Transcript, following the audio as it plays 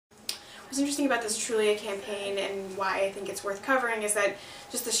What's interesting about this Trulia campaign and why I think it's worth covering is that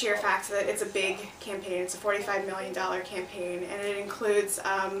just the sheer fact that it's a big campaign. It's a $45 million campaign, and it includes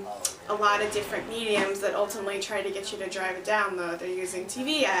a lot of different mediums that ultimately try to get you to drive a download. They're using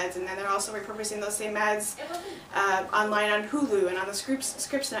TV ads, and then they're also repurposing those same ads online on Hulu and on the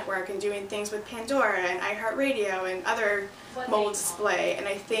Scripps Network, and doing things with Pandora and iHeartRadio and other mobile display. And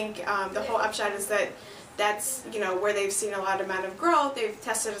I think the whole upshot is that that's, you know, where they've seen a lot amount of growth. They've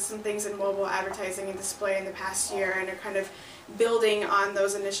tested some things in mobile advertising and display in the past year, and are kind of building on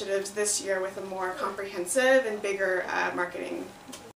those initiatives this year with a more comprehensive and bigger marketing